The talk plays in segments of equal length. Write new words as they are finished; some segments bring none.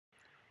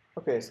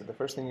Okay, so the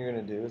first thing you're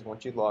going to do is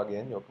once you log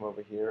in, you'll come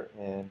over here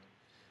and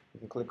you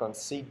can click on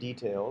See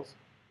Details,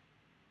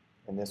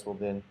 and this will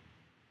then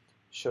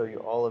show you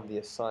all of the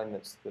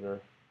assignments that are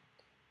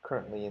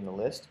currently in the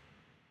list.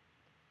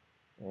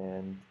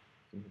 And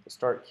you can hit the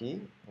Start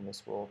key, and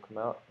this will come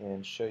out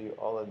and show you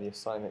all of the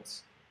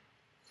assignments.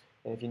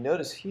 And if you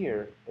notice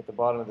here at the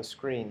bottom of the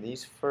screen,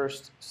 these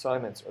first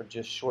assignments are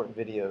just short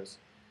videos.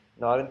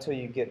 Not until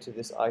you get to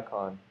this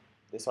icon.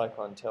 This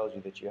icon tells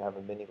you that you have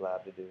a mini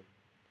lab to do.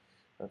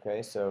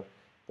 Okay, so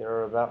there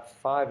are about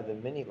 5 of the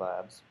mini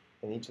labs,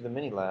 and each of the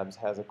mini labs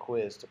has a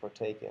quiz to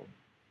partake in.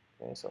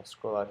 Okay, so I'll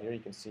scroll out here. You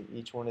can see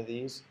each one of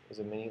these is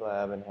a mini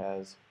lab and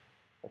has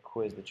a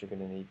quiz that you're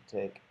going to need to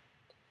take.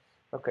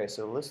 Okay,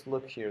 so let's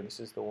look here.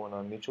 This is the one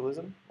on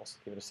mutualism. Let's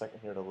give it a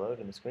second here to load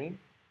in the screen.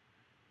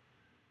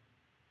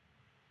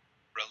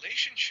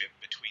 Relationship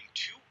between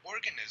two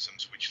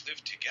organisms which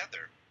live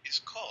together is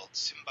called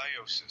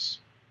symbiosis.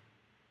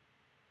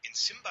 In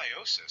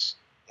symbiosis,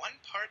 one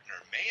partner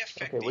may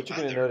affect Okay, what the you're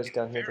going to other notice in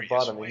down here at the various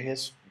bottom in ways.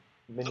 this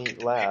Look mini at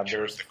the lab, picture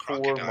there's of the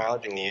 4 crocodile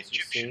and the modules, you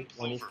Egyptian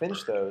see. When you plover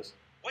finish bird. those,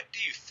 What do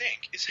you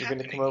think is you're going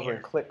to happening come over here?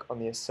 and click on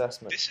the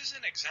assessment. This is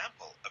an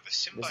example of a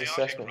This symbiotic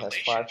assessment has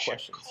 5 relationship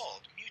questions.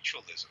 called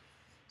mutualism.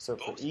 So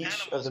for Both each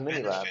of animals the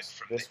mini benefit labs,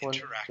 from this the one,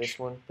 interaction. this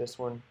one, this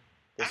one,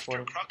 this After one,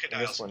 and this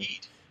crocodiles one,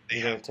 eat, they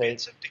you're going have to take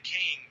bits of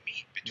decaying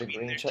meat the between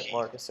green their check teeth.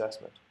 mark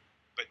assessment.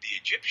 But the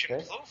Egyptian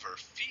Okay? plover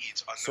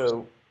feeds on those.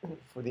 So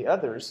for the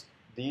others,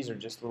 these are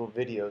just little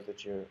videos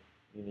that you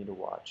need to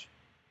watch.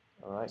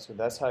 All right, so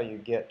that's how you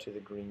get to the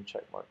green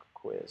check mark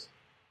quiz.